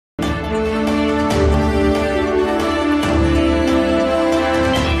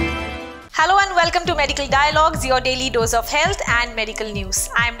welcome to Medical Dialogues, your daily dose of health and medical news.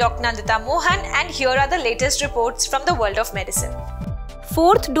 I am Dr. Nandita Mohan and here are the latest reports from the world of medicine.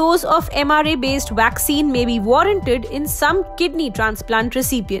 Fourth dose of mRNA-based vaccine may be warranted in some kidney transplant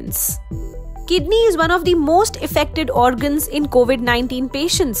recipients. Kidney is one of the most affected organs in COVID-19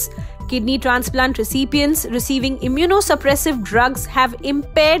 patients. Kidney transplant recipients receiving immunosuppressive drugs have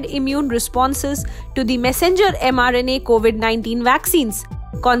impaired immune responses to the messenger mRNA COVID-19 vaccines.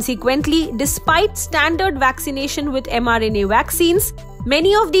 Consequently, despite standard vaccination with mRNA vaccines,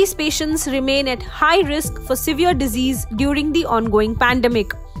 many of these patients remain at high risk for severe disease during the ongoing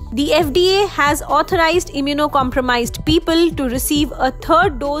pandemic. The FDA has authorized immunocompromised people to receive a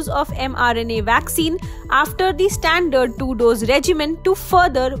third dose of mRNA vaccine after the standard 2-dose regimen to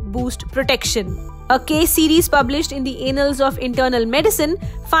further boost protection. A case series published in the Annals of Internal Medicine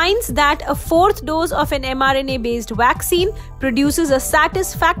finds that a fourth dose of an mRNA-based vaccine produces a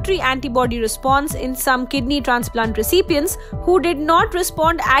satisfactory antibody response in some kidney transplant recipients who did not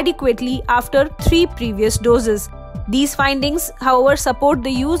respond adequately after 3 previous doses. These findings, however, support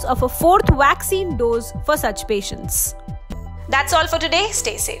the use of a fourth vaccine dose for such patients. That's all for today.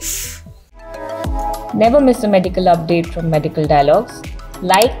 Stay safe. Never miss a medical update from Medical Dialogues.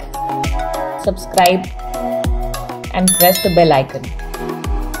 Like, subscribe, and press the bell icon.